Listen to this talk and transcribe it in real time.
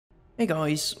Hey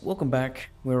guys, welcome back.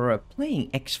 We're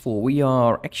playing X4. We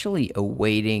are actually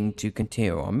awaiting to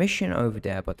continue our mission over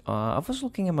there, but I was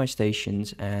looking at my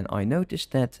stations and I noticed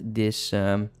that this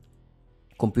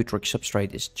computeric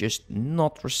substrate is just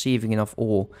not receiving enough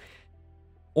ore.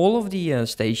 All of the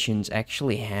stations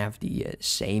actually have the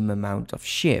same amount of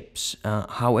ships.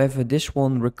 However, this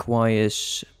one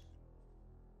requires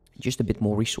just a bit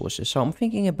more resources. So I'm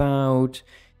thinking about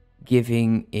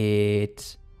giving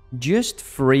it just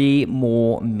 3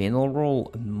 more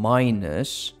mineral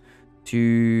miners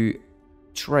to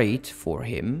trade for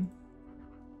him.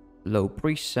 Low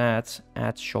preset,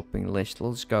 add shopping list.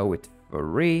 Let's go with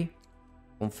 3.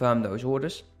 Confirm those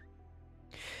orders.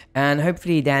 And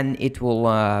hopefully then it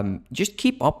will just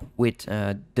keep up with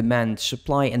demand,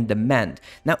 supply and demand.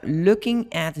 Now,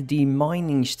 looking at the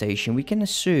mining station, we can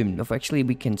assume, or actually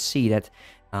we can see that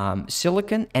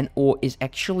silicon and ore is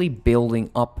actually building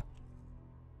up.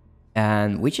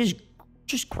 And which is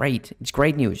just great. It's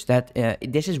great news that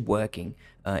this is working.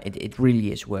 It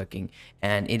really is working.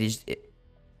 And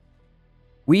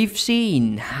we've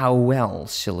seen how well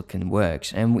silicon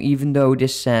works. And even though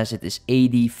this says it is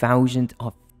 80,000, I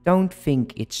don't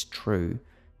think it's true.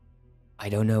 I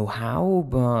don't know how,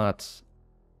 but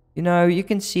you know, you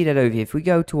can see that over here. If we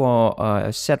go to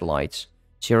our satellites,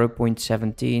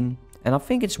 0.17, and I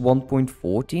think it's 1.14.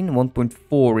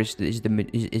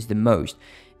 1.4 is the most.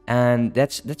 And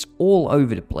that's all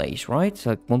over the place, right?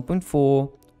 So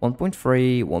 1.4,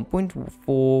 1.3,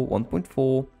 1.4,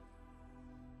 1.4.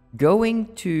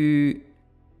 Going to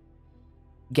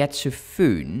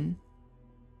Getsufun,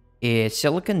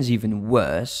 silicon's even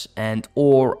worse, and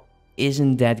ore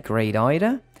isn't that great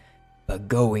either. But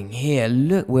going here,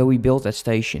 look where we built that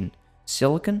station.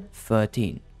 Silicon,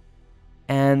 13.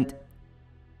 And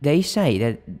they say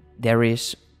that there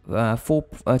is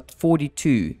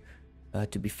 42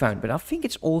 to be found, but I think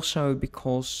it's also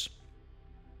because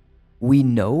we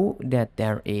know that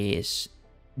there is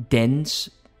dense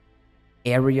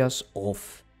areas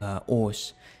of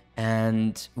ores,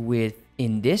 and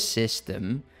within this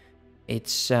system,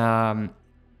 it's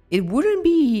it wouldn't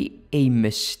be a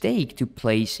mistake to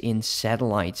place in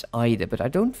satellites either. But I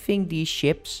don't think these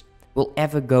ships will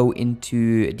ever go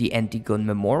into the anti-gun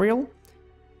memorial.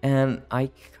 And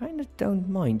I kind of don't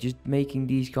mind just making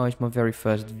these guys my very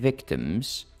first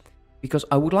victims, because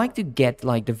I would like to get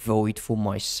like the void for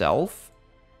myself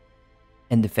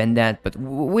and defend that, but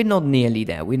we're not nearly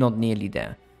there. We're not nearly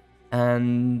there.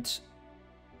 And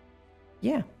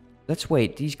yeah, let's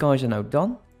wait. These guys are now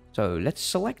done. So let's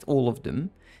select all of them.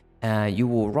 You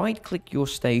will right click your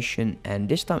station, and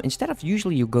this time, instead of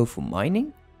usually you go for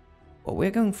mining, well, we're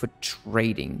going for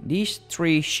trading. These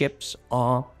 3 ships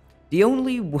are the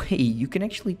only way you can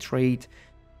actually trade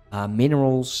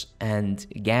minerals and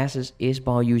gases is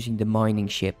by using the mining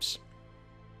ships.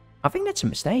 I think that's a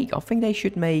mistake. I think they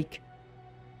should make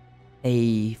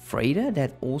a freighter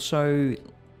that also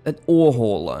an ore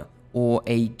hauler or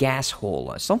a gas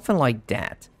hauler, something like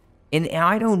that. And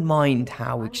I don't mind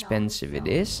how expensive it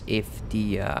is if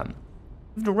the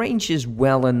range is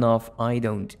well enough. I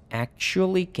don't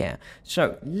actually care.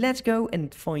 So let's go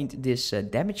and find this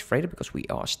damage freighter, because we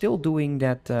are still doing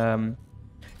that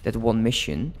that one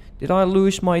mission. Did I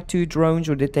lose my 2 drones,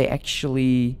 or did they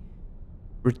actually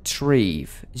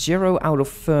retrieve? 0 out of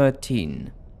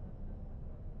 13.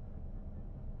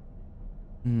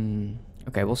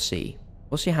 Okay, we'll see.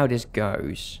 We'll see how this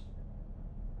goes.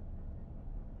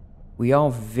 We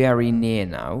are very near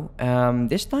now.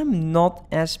 This time, not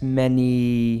as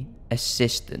many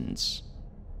assistants.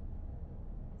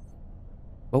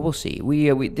 But we'll see.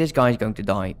 This guy is going to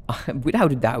die.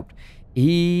 Without a doubt.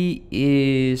 He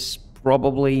is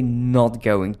probably not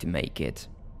going to make it.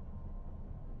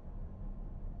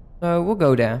 So we'll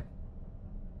go there.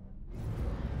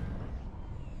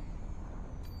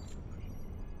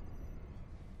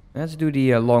 Let's do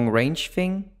the long range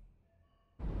thing.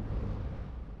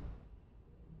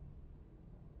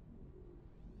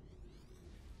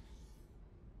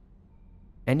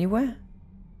 Anywhere?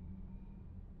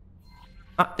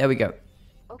 Ah, there we go.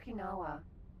 Okinawa.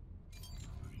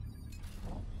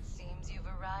 Seems you've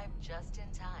arrived just in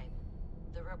time.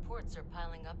 The reports are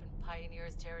piling up in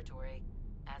Pioneer's territory,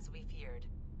 as we feared.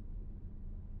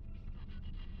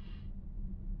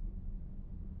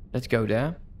 Let's go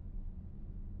there.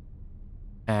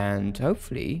 And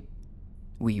hopefully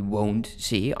we won't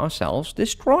see ourselves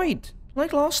destroyed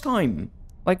like last time.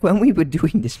 Like when we were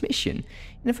doing this mission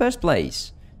in the first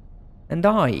place. And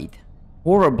died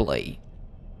horribly.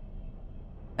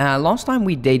 Last time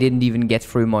they didn't even get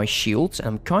through my shields.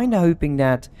 I'm kind of hoping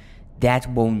that that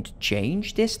won't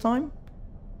change this time.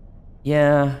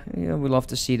 Yeah, yeah, we love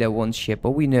to see that one ship,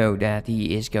 but we know that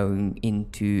he is going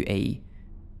into a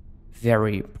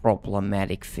very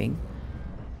problematic thing.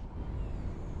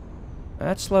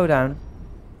 Let's slow down.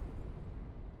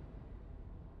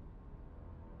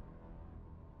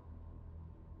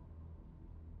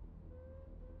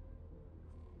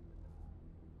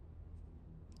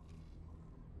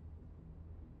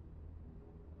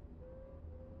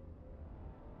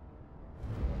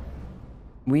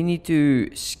 We need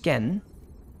to scan.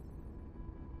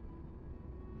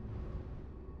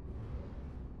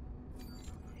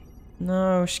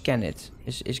 No, scan it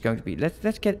is going to be.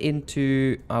 Let's get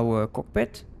into our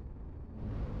cockpit.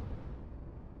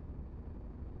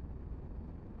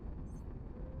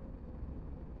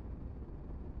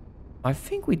 I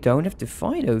think we don't have to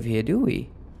fight over here, do we?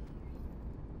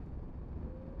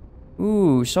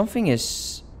 Ooh, something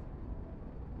is...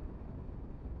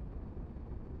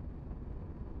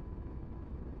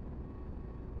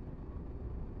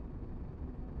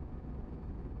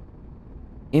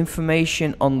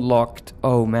 Information unlocked.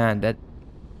 Oh man, that...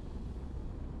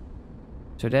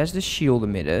 So there's the shield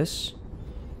emitters.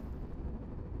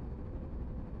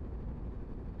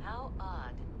 How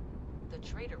odd. The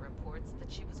trader reports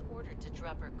that she was ordered to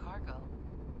drop her cargo,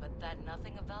 but that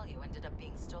nothing of value ended up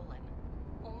being stolen.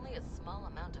 Only a small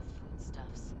amount of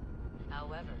foodstuffs.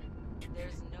 However,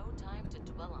 there's no time to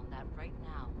dwell on that right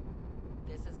now.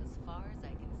 This is as far as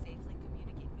I can safely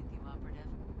communicate with you, Operative.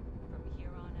 From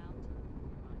here on out,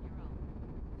 you're on your own.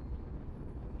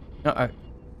 Uh-oh.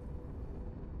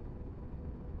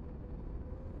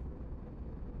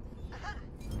 Aha!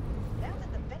 Now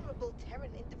that the venerable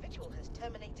Terran individual has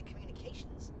terminated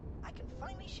communications, I can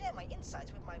finally share my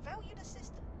insights with my valued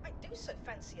assistant. I do so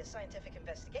fancy a scientific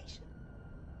investigation.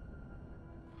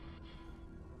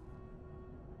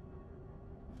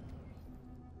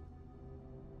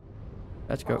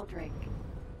 Let's go. Aldrich.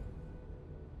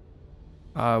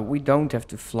 We don't have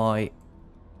to fly.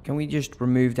 Can we just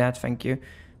remove that? Thank you.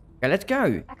 Okay, let's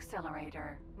go.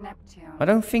 Accelerator. Neptune. I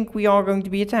don't think we are going to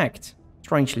be attacked,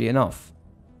 strangely enough.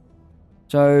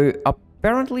 So,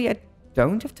 apparently I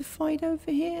don't have to fight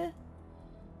over here.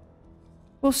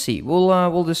 We'll see.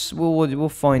 We'll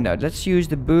find out. Let's use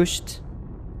the boost.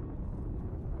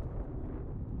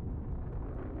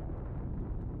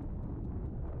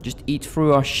 Just eat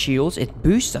through our shields. It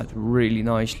boosts that really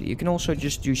nicely. You can also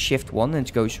just do shift 1 and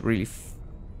it goes really...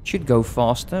 should go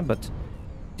faster, but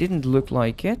didn't look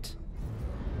like it.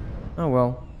 Oh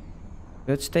well.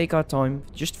 Let's take our time.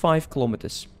 Just 5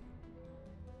 kilometers.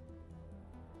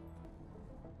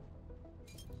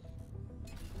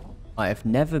 I have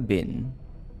never been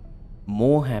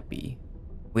more happy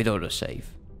with autosave.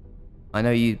 I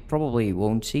know you probably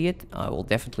won't see it. I will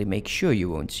definitely make sure you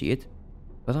won't see it.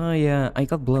 But I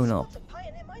got blown up. A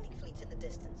pioneer mining fleet in the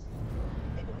distance.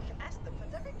 Maybe we can ask them for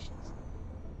directions.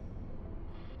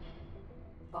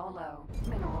 Bolo.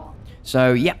 Mineral.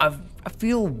 So yeah, I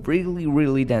feel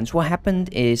really dense. What happened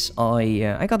is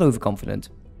I got overconfident.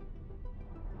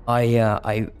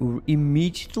 I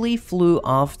immediately flew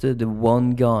after the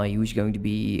one guy who's going to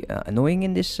be annoying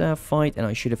in this fight, and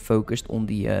I should have focused on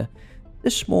the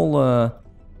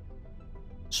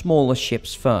smaller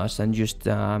ships first and just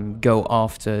go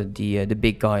after the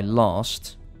big guy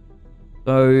last.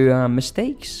 So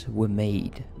mistakes were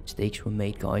made. Mistakes were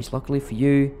made, guys. Luckily for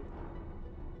you,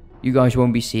 you guys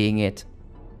won't be seeing it.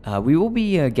 We will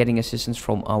be getting assistance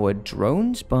from our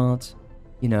drones, but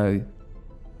you know,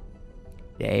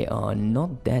 they are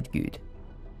not that good.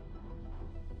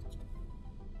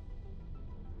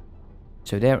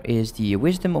 So there is the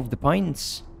wisdom of the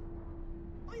pines.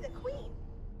 By the Queen!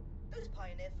 Those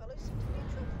pioneer fellows seem to be in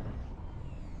trouble.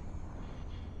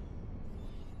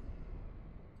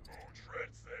 Who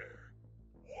treads there?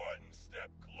 One step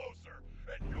closer,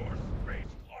 and your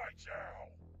space fly chow!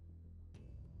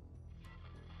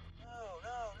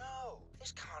 No.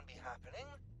 This can't be happening.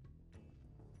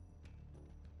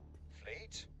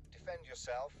 Fleet, defend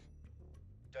yourself.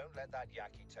 Don't let that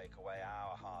Yaki take away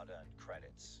our hard-earned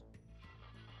credits.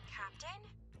 Captain?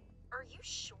 Are you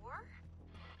sure?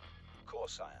 Of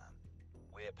course I am.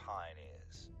 We're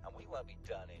pioneers, and we won't be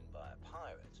done in by a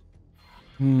pirate.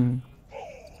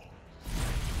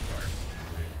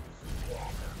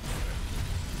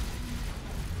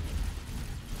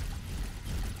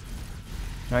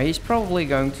 Now he's probably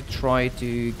going to try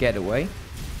to get away.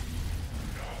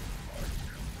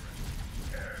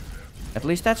 At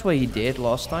least that's what he did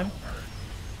last time.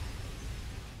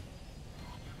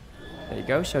 There you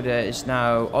go. So there is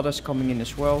now others coming in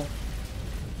as well.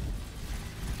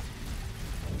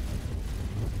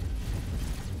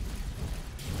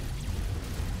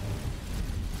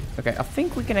 Okay, I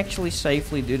think we can actually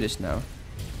safely do this now.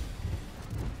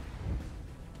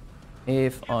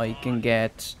 If I can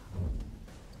get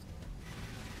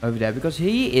over there, because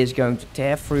he is going to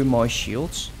tear through my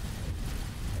shields.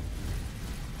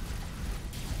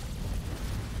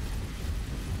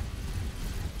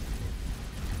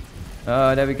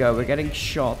 There we go, we're getting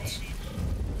shot.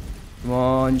 Come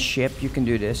on, ship, you can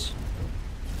do this.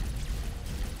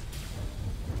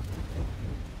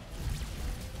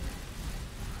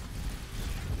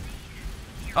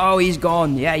 Oh, he's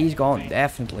gone. Yeah, he's gone.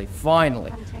 Definitely.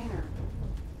 Finally. Container.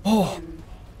 Oh.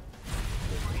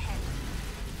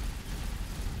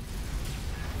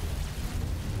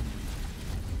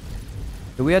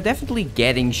 So we are definitely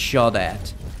getting shot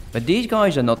at. But these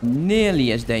guys are not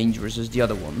nearly as dangerous as the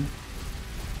other one.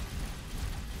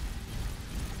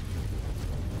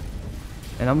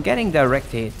 And I'm getting direct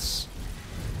hits.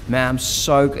 Man, I'm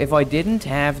so... If I didn't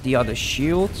have the other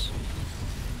shields...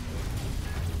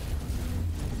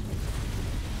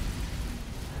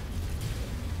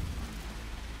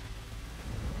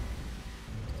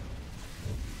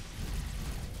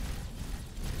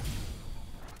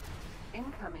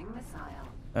 Incoming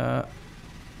missile.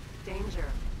 Danger.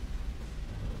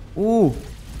 Ooh.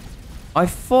 I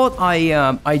thought I...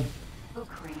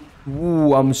 Ukri.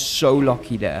 Ooh, I'm so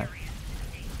lucky there.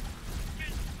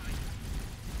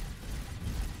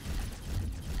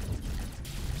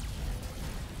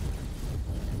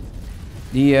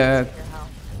 The,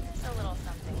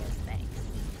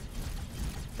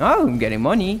 Oh, I'm getting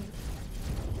money.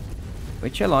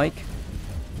 Which I like.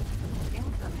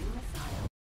 Incoming missile.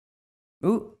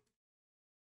 Ooh.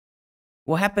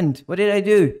 What happened? What did I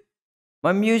do?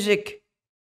 My music.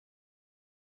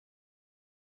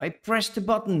 I pressed the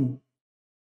button.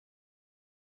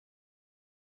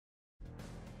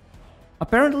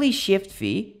 Apparently Shift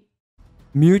V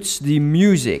mutes the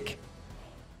music.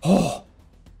 Oh.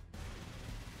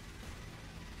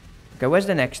 Okay, where's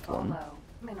the next one? Low.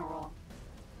 Mineral.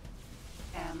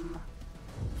 M.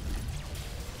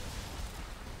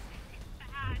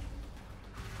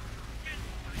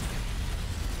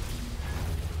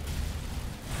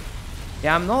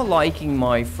 Yeah, I'm not liking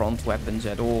my front weapons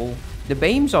at all. The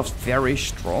beams are very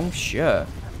strong, sure.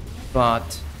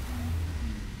 But...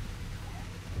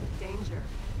 Danger.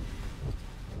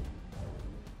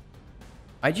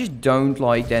 I just don't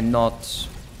like they're not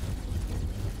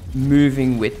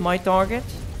moving with my target.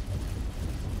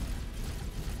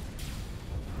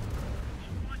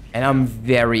 And I'm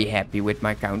very happy with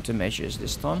my countermeasures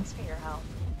this time. Thanks for your help.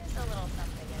 Here's a little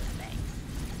something as thanks.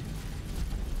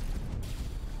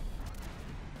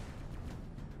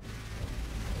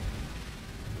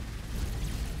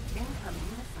 Incoming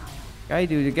missile. Okay,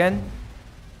 do it again.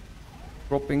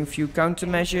 Dropping a few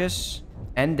countermeasures.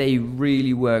 And they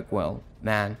really work well,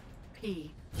 man.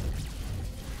 P.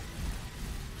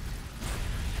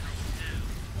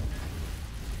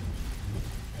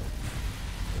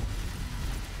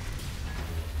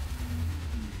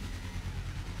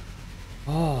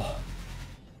 Oh.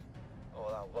 Oh,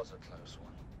 that was a close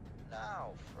one. Now,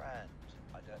 friend,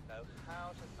 I don't know how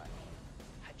to thank you.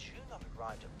 Had you not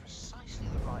arrived at precisely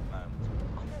the right moment,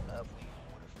 I don't know if we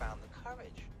would have found the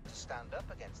courage to stand up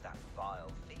against that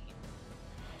vile fiend.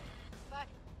 But,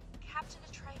 Captain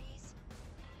Atreides,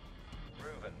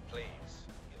 Reuven, please,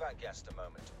 give our guest a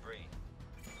moment to breathe.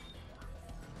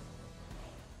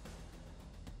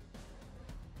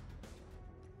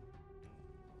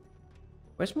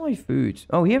 Where's my food?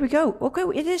 Oh, here we go. Okay,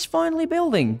 it is finally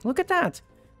building. Look at that.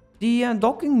 The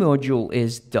docking module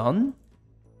is done.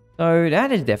 So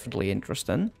that is definitely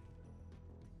interesting.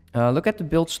 Look at the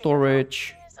build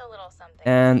storage. here's a little something.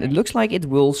 And it looks like it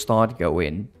will start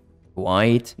going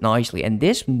quite nicely. And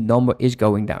this number is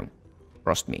going down.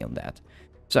 Trust me on that.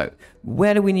 So,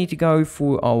 where do we need to go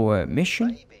for our mission?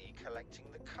 Maybe collecting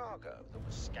the cargo that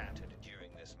was scattered during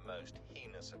this most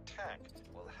heinous attack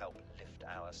will help lift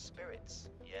our spirits,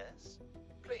 yes?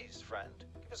 Please, friend,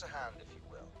 give us a hand if you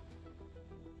will.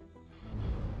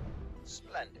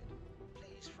 Splendid.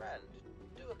 Please, friend,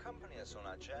 do accompany us on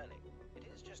our journey. It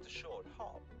is just a short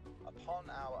hop. Upon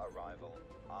our arrival,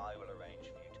 I will arrange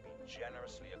for you to be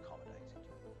generously accommodated.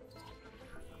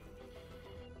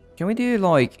 Can we do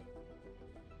like...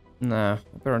 Nah,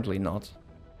 apparently not.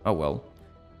 Oh well.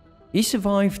 He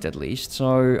survived at least,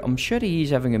 so I'm sure that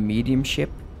he's having a medium ship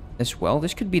as well.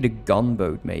 This could be the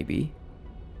gunboat maybe.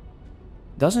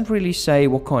 Doesn't really say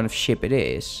what kind of ship it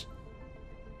is.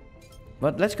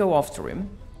 But let's go after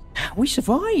him. We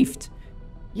survived!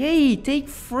 Yay, take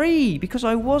 3! Because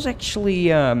I was actually...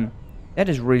 that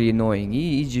is really annoying.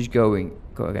 He's just going...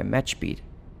 Okay, match speed.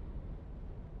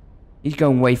 He's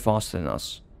going way faster than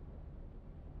us.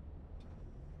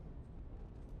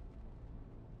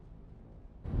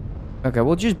 Okay,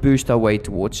 we'll just boost our way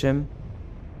towards him.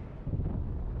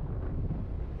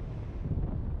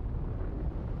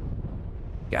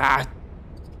 Ah,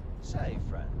 Say,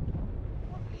 friend,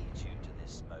 what leads you to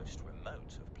this most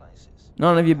remote of places?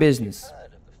 none of your You've business.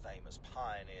 heard of the famous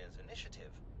Pioneers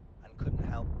Initiative and couldn't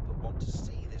help but want to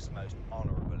see this most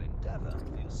honorable endeavor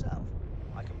for yourself.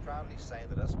 I can proudly say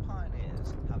that us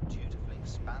pioneers have dutifully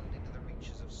expanded to the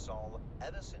reaches of Sol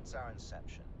ever since our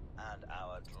inception, and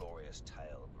our glorious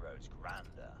tale grows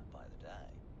grander by the day.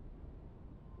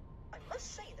 I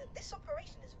must say that this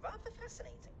operation is rather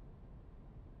fascinating.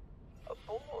 A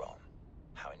boron?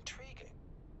 How intriguing.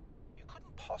 You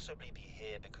couldn't possibly be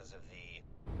here because of the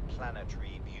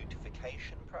planetary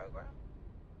beautification program?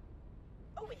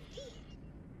 Oh, indeed.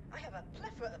 I have a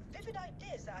plethora of vivid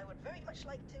ideas that I would very much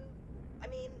like to... I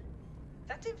mean,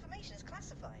 that information is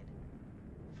classified.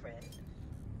 Friend?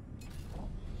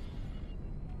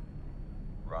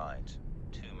 Right.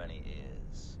 Too many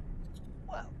ears.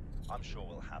 Well, I'm sure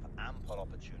we'll have ample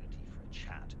opportunity for a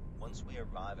chat once we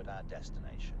arrive at our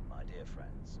destination, my dear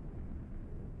friends.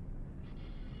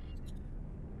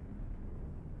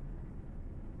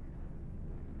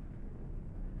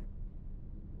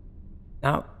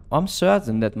 Now, I'm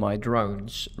certain that my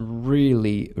drones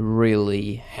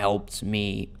really helped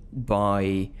me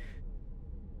by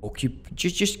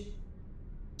just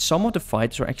some of the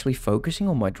fights are actually focusing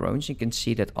on my drones. You can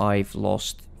see that I've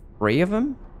lost 3 of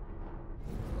them.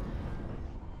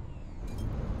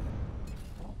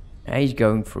 He's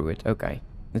going through it. Okay,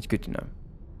 that's good to know.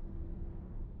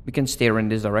 We can steer in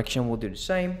this direction. We'll do the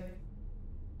same.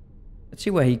 Let's see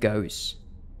where he goes.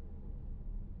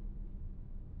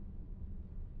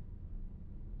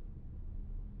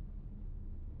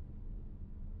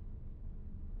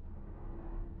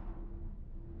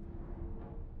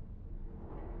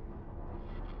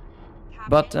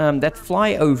 But that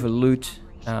flyover loot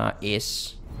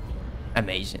is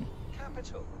amazing.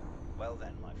 Capital. Well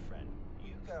then, my friend,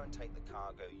 you go and take the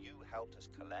cargo you helped us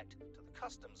collect to the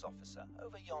customs officer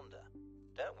over yonder.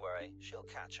 Don't worry, she'll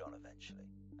catch on eventually,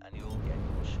 and you'll get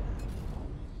your share.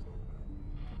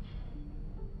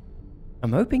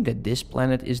 I'm hoping that this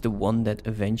planet is the one that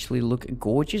eventually look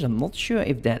gorgeous. I'm not sure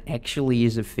if that actually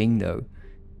is a thing though.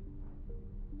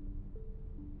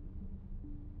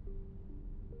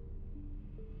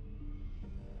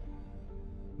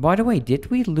 By the way,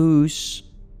 did we lose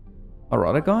our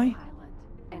other guy? Pilot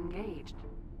engaged.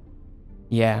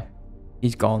 Yeah,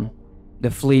 he's gone. The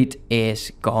fleet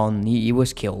is gone. He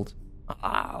was killed.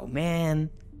 Oh man,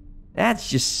 that's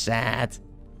just sad.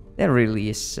 That really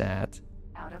is sad.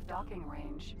 Out of docking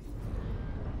range.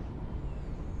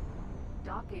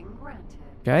 Docking granted.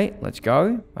 Okay, let's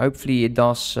go. Hopefully it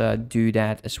does do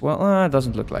that as well. It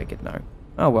doesn't look like it, no.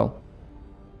 Oh well.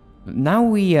 Now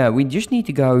we just need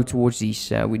to go towards these.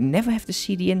 We never have to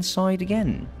see the inside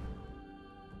again.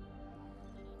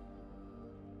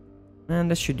 And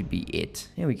that should be it.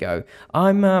 Here we go.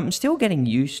 I'm still getting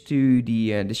used to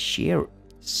the sheer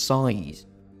size.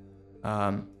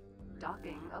 Docking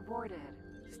aborted.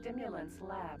 Stimulants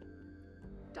lab.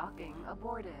 Docking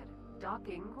aborted.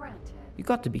 Docking granted. You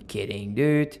got to be kidding,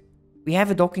 dude. We have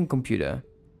a docking computer.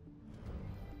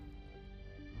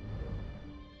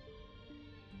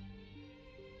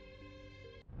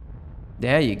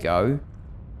 There you go.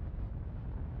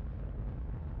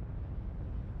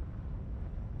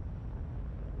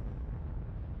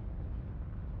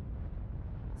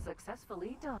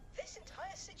 Successfully done. This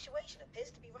entire situation appears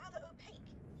to be rather opaque.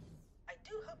 I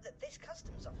do hope that this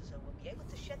customs officer will be able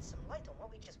to shed some light on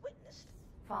what we just witnessed.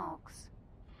 Fox.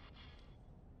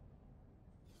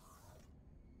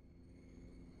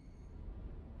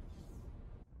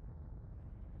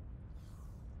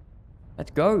 Let's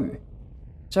go.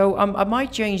 So I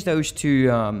might change those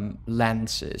to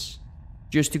lances,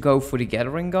 just to go for the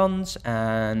gathering guns,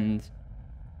 and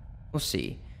we'll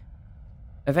see.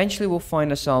 Eventually we'll find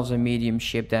ourselves a medium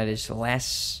ship that is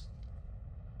less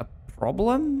a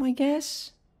problem, I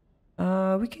guess.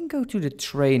 We can go to the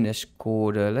trainer's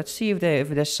quarter. Let's see if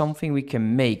there's something we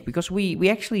can make, because we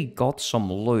actually got some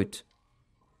loot.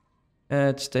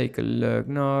 Let's take a look.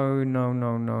 No,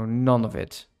 none of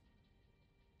it.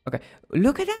 Okay,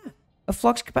 look at that. A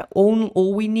flux capacity.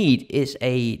 All we need is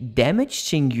a damaged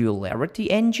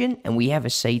singularity engine, and we have a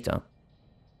SETA.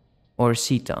 Or a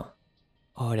SETA.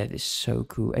 Oh, that is so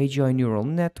cool. AGI neural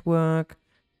network.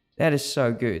 That is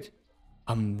so good.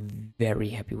 I'm very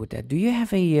happy with that. Do you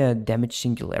have a damaged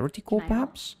singularity core, Can I help?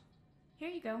 perhaps? Here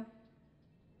you go.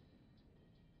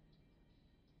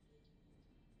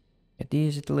 It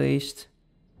is at least.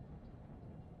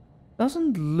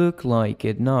 Doesn't look like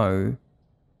it, no.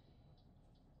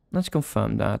 Let's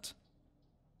confirm that.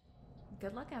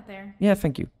 Good luck out there. Yeah,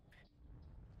 thank you.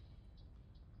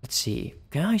 Let's see.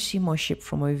 Can I see my ship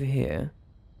from over here?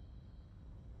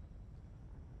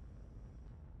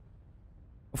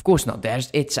 Of course not.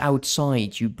 It's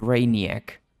outside, you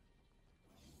brainiac.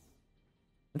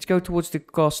 Let's go towards the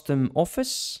custom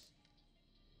office.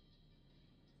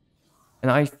 And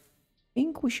I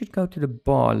think we should go to the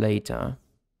bar later.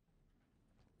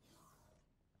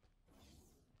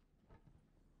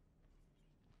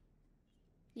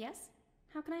 Yes?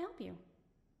 How can I help you?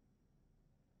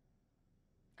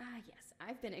 Yes.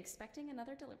 I've been expecting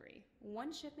another delivery.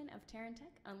 One shipment of Terran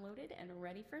tech unloaded and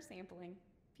ready for sampling.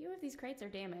 Few of these crates are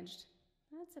damaged.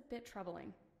 That's a bit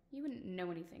troubling. You wouldn't know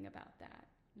anything about that,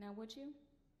 now would you?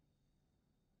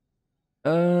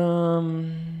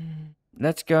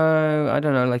 Let's go, I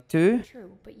don't know, like 2?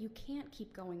 True, but you can't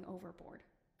keep going overboard.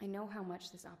 I know how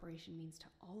much this operation means to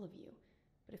all of you,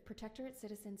 but if Protectorate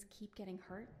citizens keep getting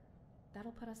hurt,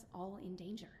 that'll put us all in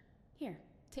danger. Here,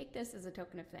 take this as a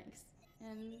token of thanks,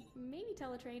 and maybe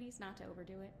tell Atreides not to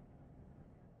overdo it.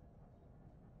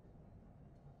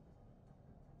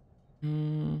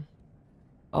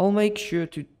 I'll make sure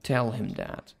to tell him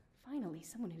that. Finally,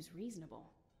 someone who's reasonable.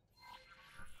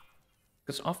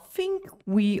 Because I think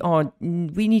we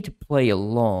need to play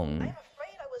along. I'm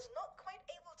afraid I was not quite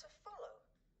able to follow.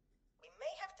 We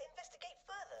may have to investigate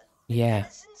further. Yeah.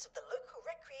 Citizens of the local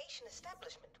recreation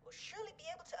establishment will surely be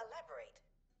able to elaborate.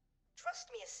 Trust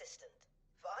me, assistant,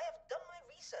 for I have done my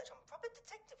research on proper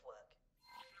detective work.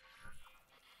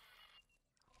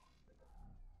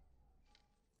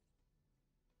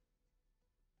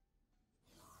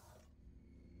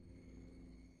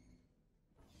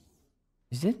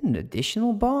 Is it an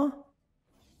additional bar?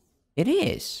 It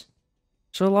is.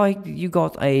 So, like, you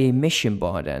got a mission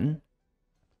bar then.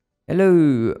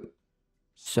 Hello,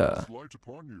 sir. Light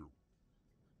upon you.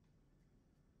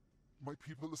 My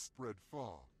people are spread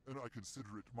far, and I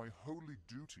consider it my holy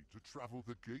duty to travel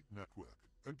the Gate Network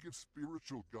and give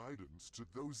spiritual guidance to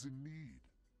those in need.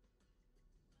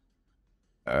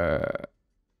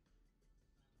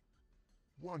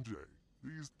 One day,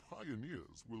 these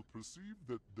pioneers will perceive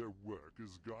that their work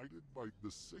is guided by the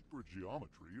sacred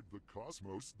geometry of the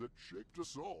cosmos that shaped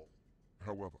us all.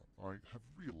 However, I have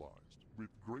realized, with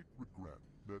great regret,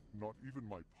 that not even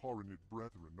my Paranid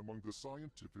brethren among the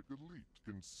scientific elite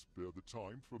can spare the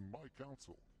time for my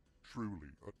counsel. Truly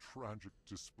a tragic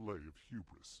display of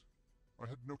hubris. I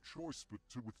had no choice but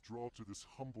to withdraw to this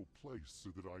humble place so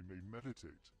that I may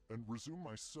meditate and resume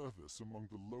my service among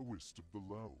the lowest of the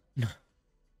low.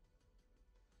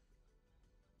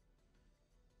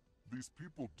 These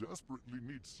people desperately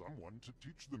need someone to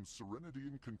teach them serenity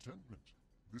and contentment.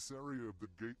 This area of the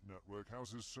Gate Network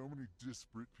houses so many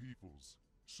disparate peoples,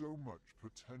 so much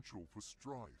potential for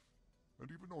strife. And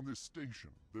even on this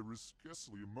station, there is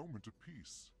scarcely a moment of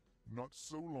peace. Not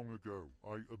so long ago,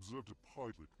 I observed a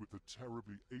pilot with a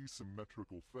terribly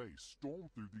asymmetrical face storm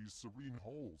through these serene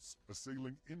halls,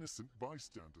 assailing innocent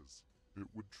bystanders. It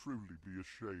would truly be a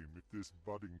shame if this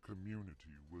budding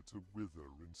community were to wither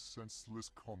in senseless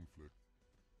conflict.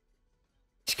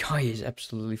 This guy is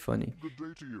absolutely funny. Good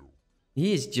day to you.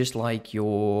 He is just like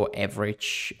your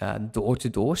average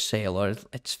door-to-door sailor.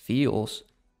 It feels.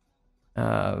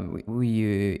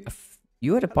 You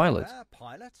had a pilot. There,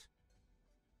 pilot.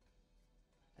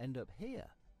 End up here.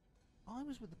 I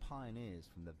was with the pioneers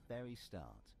from the very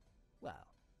start. Well,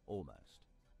 almost.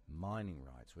 Mining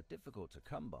rights were difficult to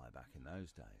come by back in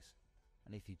those days.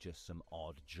 And if you're just some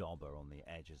odd jobber on the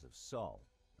edges of Sol,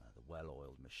 the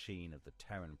well-oiled machine of the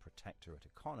Terran Protectorate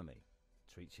economy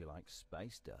treats you like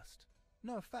space dust.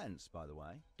 No offense, by the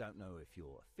way. Don't know if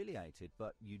you're affiliated,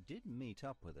 but you did meet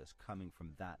up with us coming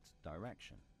from that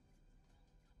direction.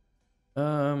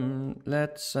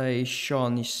 Let's say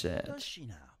Shawnee said. Does she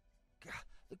now? Gah,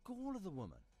 the gall of the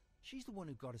woman. She's the one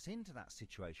who got us into that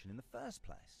situation in the first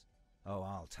place. Oh,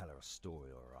 I'll tell her a story,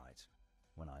 all right,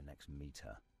 when I next meet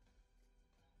her.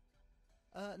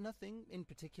 Nothing in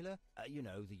particular. You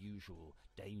know, the usual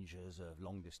dangers of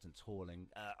long-distance hauling.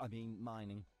 I mean,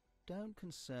 mining. Don't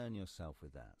concern yourself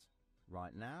with that.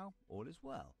 Right now, all is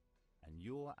well, and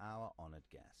you're our honored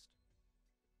guest.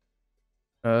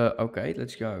 Okay,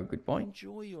 let's go. Goodbye.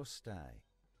 Enjoy your stay.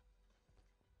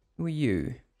 Who are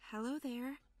you? Hello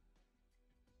there.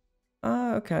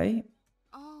 Okay.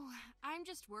 Oh, I'm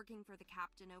just working for the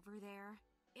captain over there.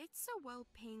 It's a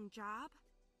well-paying job,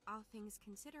 all things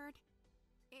considered.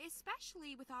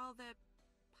 Especially with all the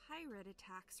pirate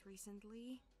attacks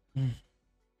recently.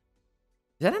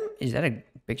 Is that a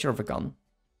picture of a gun?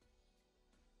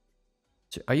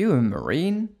 So, are you a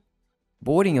Marine?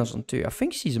 Boarding us on 2. I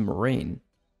think she's a Marine.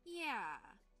 Yeah,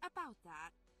 about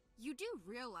that. You do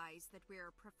realize that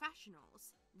we're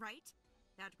professionals, right?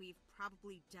 That we've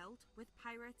probably dealt with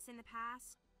pirates in the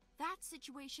past? That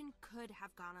situation could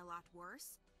have gone a lot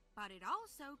worse, but it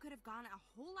also could have gone a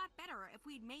whole lot better if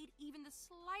we'd made even the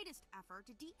slightest effort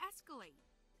to de-escalate.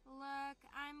 Look,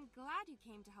 I'm glad you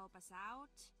came to help us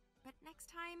out, but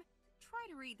next time, try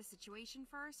to read the situation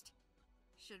first.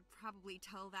 Should probably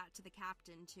tell that to the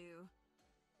captain, too.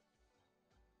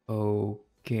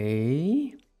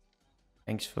 Okay.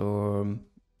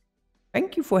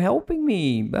 Thank you for helping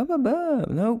me. Blah, blah,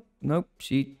 blah. Nope.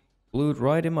 She blew it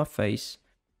right in my face.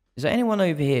 Is there anyone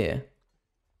over here?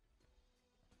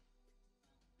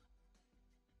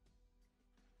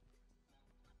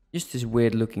 Just this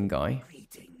weird looking guy.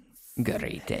 Greetings.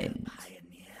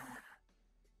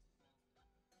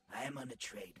 I am on a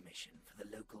trade mission for the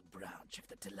local branch of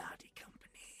the Teladi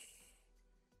Company.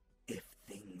 If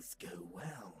things go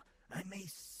well, I may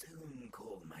soon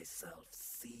call myself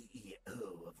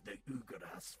CEO of the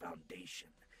Ugaras Foundation,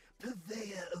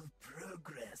 purveyor of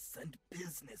progress and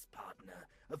business partner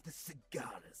of the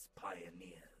Cigaris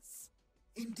Pioneers.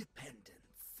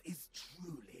 Independence is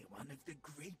truly one of the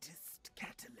greatest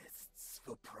catalysts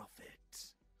for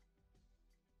profit.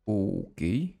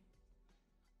 Okay.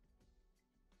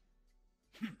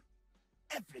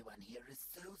 Everyone here is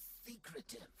so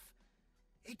secretive.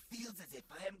 It feels as if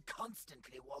I am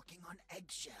constantly walking on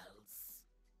eggshells.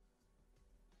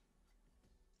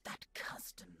 That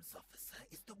customs officer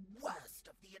is the worst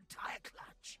of the entire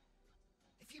clutch.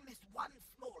 If you miss one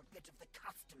small bit of the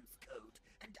customs code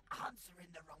and answer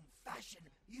in the wrong fashion,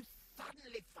 you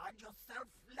suddenly find yourself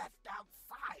left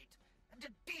outside and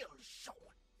a deal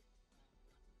short.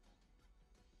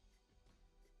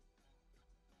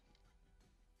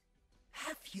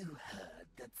 Have you heard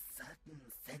that certain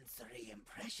sensory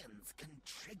impressions can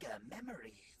trigger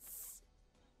memories?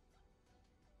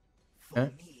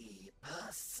 For me,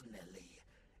 personally,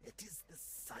 it is the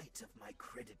sight of my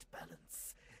credit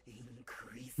balance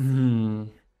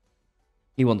increasing.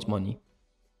 He wants money.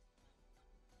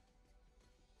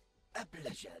 A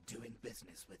pleasure doing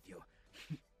business with you.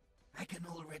 I can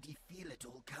already feel it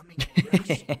all coming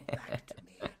rushing back to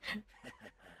me.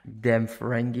 Damn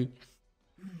Ferengi.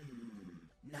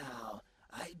 Now,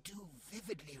 I do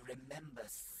vividly remember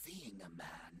seeing a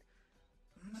man,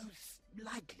 most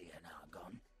likely an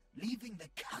Argon, leaving the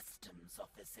customs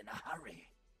office in a hurry.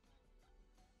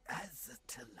 As a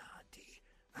Teladi,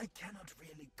 I cannot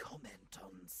really comment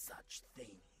on such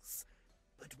things,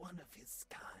 but one of his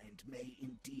kind may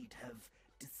indeed have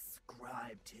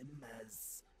described him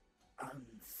as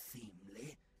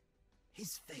unseemly.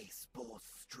 His face bore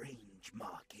strange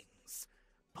markings,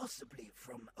 possibly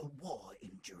from a war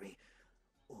injury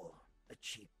or a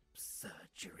cheap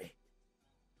surgery.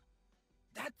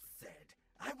 That said,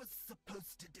 I was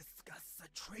supposed to discuss a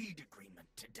trade agreement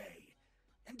today,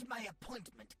 and my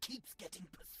appointment keeps getting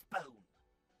postponed.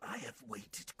 I have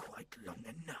waited quite long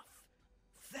enough.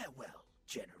 Farewell,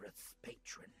 generous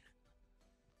patron.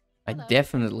 I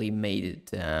definitely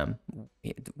made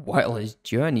it while his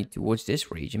journey towards this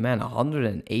region, man.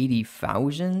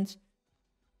 180,000?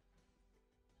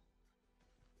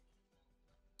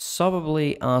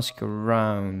 Probably ask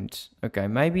around. Okay,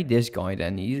 maybe this guy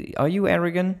then. Are you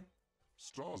arrogant?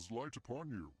 Stars light upon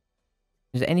you.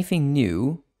 Is there anything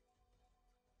new?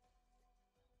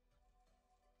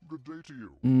 Good day to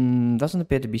you. Doesn't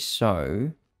appear to be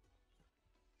so.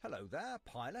 Hello there,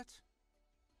 pilot.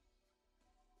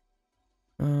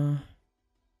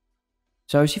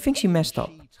 So she thinks she messed up.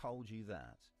 She told you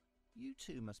that. You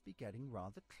two must be getting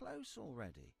rather close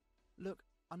already. Look,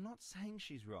 I'm not saying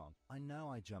she's wrong. I know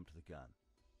I jumped the gun.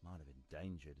 Might have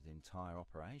endangered the entire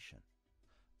operation.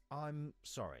 I'm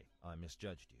sorry I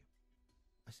misjudged you.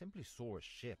 I simply saw a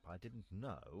ship I didn't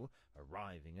know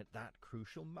arriving at that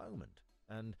crucial moment,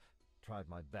 and tried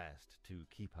my best to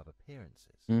keep up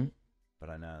appearances. But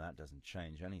I know that doesn't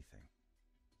change anything.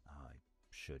 I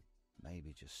should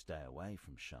maybe just stay away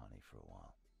from Shani for a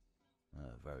while.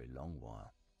 A very long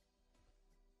while.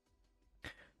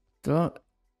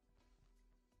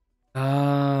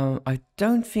 I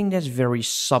don't think that's very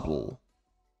subtle.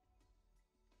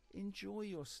 Enjoy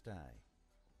your stay.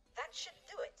 That should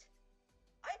do it.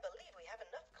 I believe we have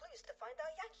enough clues to find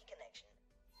our Yaki connection.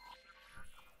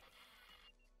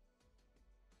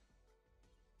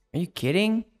 Are you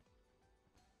kidding?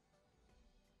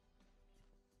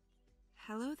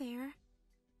 Hello there.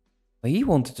 Well, he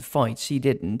wanted to fight, she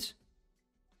didn't.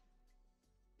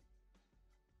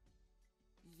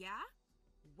 Yeah?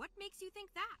 What makes you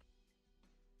think that?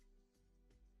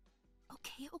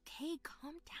 Okay,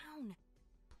 calm down.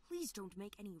 Please don't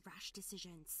make any rash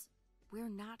decisions. We're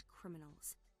not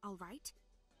criminals, all right?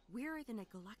 We're the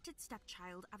neglected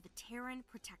stepchild of the Terran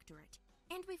Protectorate,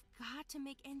 and we've got to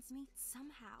make ends meet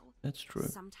somehow. That's true.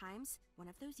 Sometimes one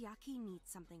of those Yaki needs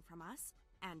something from us,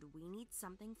 and we need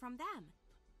something from them.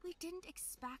 We didn't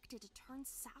expect it to turn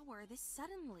sour this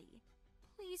suddenly.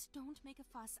 Please don't make a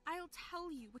fuss. I'll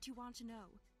tell you what you want to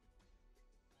know.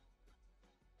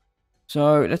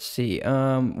 So let's see.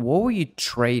 What were you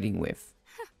trading with?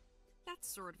 That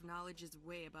sort of knowledge is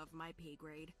way above my pay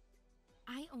grade.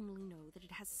 I only know that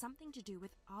it has something to do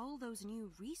with all those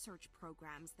new research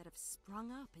programs that have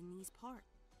sprung up in these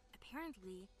parts.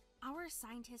 Apparently, our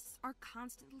scientists are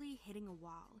constantly hitting a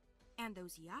wall, and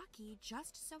those Yaki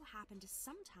just so happen to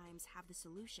sometimes have the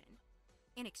solution,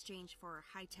 in exchange for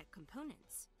high-tech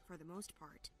components, for the most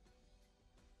part.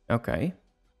 Okay.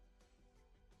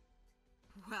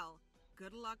 Well,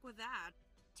 good luck with that.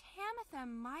 Tamitha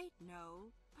might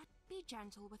know, but be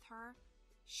gentle with her.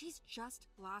 She's just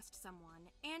lost someone,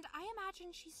 and I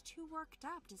imagine she's too worked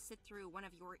up to sit through one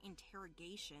of your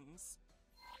interrogations.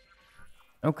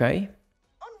 Okay.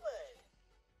 Onward!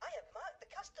 I have marked the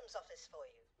customs office for you.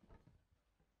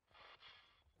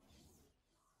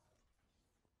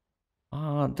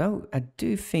 Though I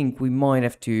do think we might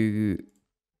have to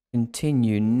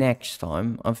continue next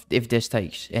time, if this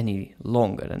takes any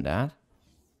longer than that.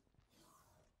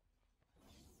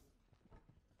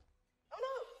 Oh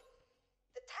no!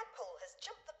 The tadpole has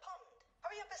jumped the pond.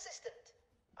 Hurry up, assistant.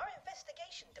 Our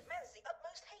investigation demands the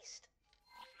utmost haste.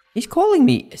 He's calling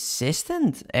me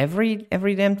assistant every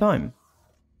damn time.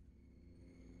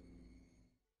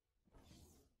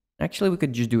 Actually, we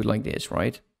could just do it like this,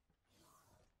 right?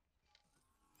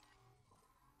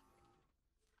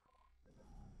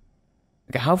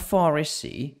 Okay, how far is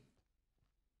he?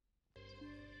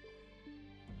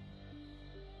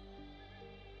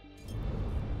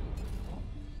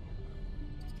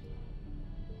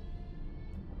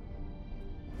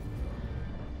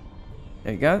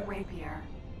 There you go. Rapier.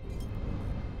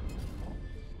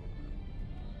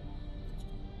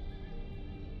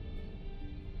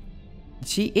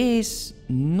 She is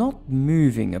not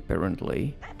moving,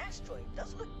 apparently. That asteroid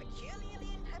does look peculiarly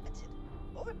inhabited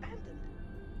or abandoned.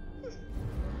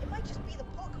 It might just be the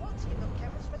poor quality of your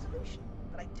camera's resolution,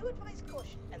 but I do advise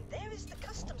caution. And there is the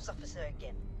customs officer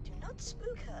again. Do not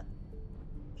spook her.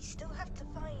 We still have to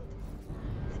find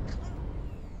the clue.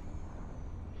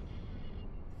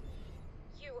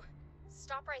 You,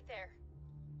 stop right there.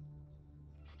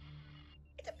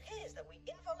 It appears that we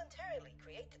involuntarily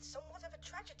created somewhat of a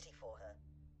tragedy for her.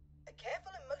 A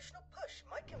careful emotional push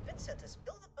might convince her to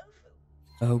spill the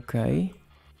bofu. Okay.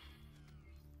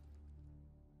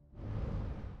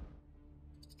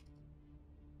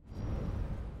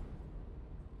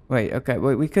 Wait, okay,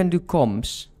 wait, we can do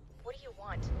comms. What do you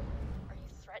want? Are you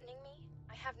threatening me?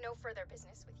 I have no further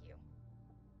business with you.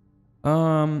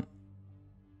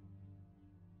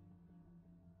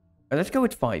 Let's go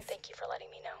with 5. Thank you for letting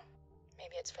me know.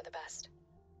 Maybe it's for the best.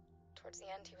 Towards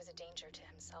the end, he was a danger to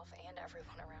himself and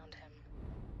everyone around him.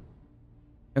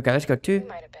 Okay, let's go 2. He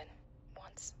might have been.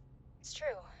 Once. It's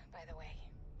true, by the way.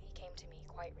 He came to me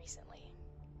quite recently.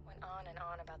 Went on and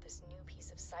on about this new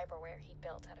piece of cyberware he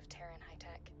built out of Terran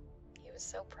high-tech. He was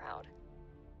so proud.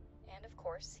 And of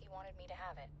course, he wanted me to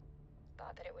have it.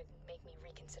 Thought that it would make me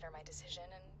reconsider my decision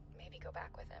and maybe go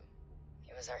back with him.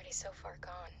 He was already so far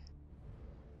gone.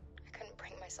 I couldn't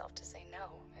bring myself to say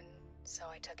no, and so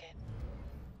I took it.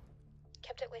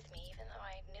 Kept it with me even though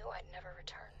I knew I'd never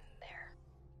return there.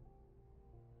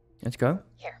 Let's go.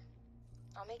 Here,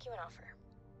 I'll make you an offer.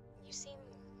 You seem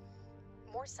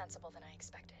more sensible than I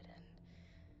expected, and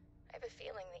I have a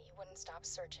feeling that you wouldn't stop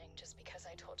searching just because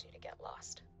I told you to get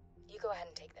lost. You go ahead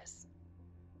and take this.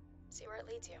 See where it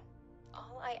leads you.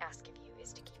 All I ask of you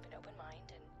is to keep an open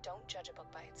mind and don't judge a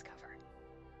book by its cover.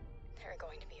 There are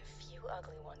going to be a few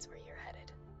ugly ones where you're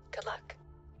headed. Good luck.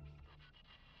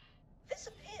 This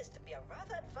appears to be a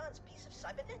rather advanced piece of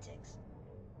cybernetics.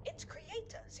 Its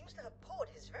creator seems to have poured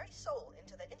his very soul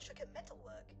into the intricate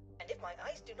metalwork. And if my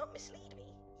eyes do not mislead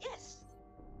me, yes,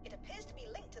 it appears to be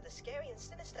linked to the scary and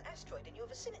sinister asteroid in your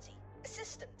vicinity.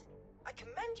 Assistant, I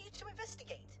command you to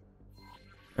investigate.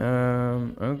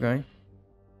 Okay.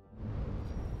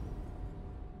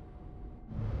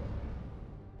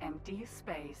 Empty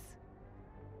space.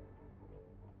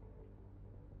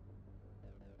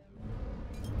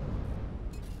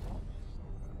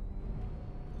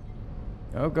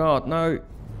 Oh god, no.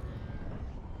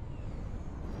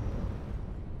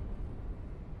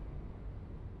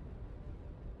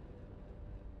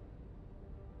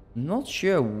 Not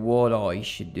sure what I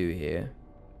should do here.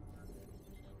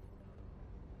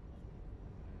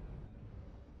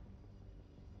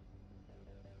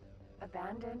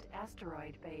 Abandoned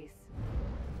asteroid base.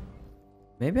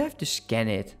 Maybe I have to scan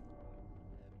it.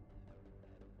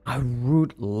 I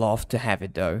would love to have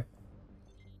it though.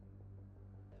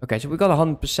 Okay, so we got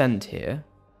 100% here.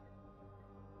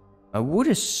 I would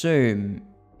assume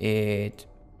it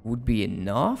would be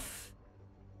enough.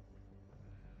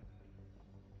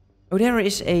 Oh, there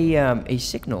is a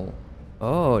signal.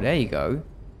 Oh, there you go.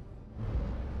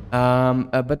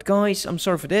 But guys, I'm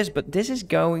sorry for this, but this is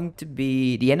going to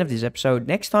be the end of this episode.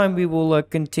 Next time we will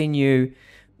continue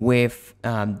with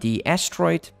the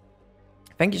asteroid.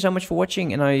 Thank you so much for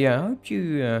watching, and I hope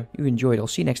you enjoyed. I'll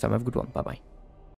see you next time. Have a good one. Bye-bye.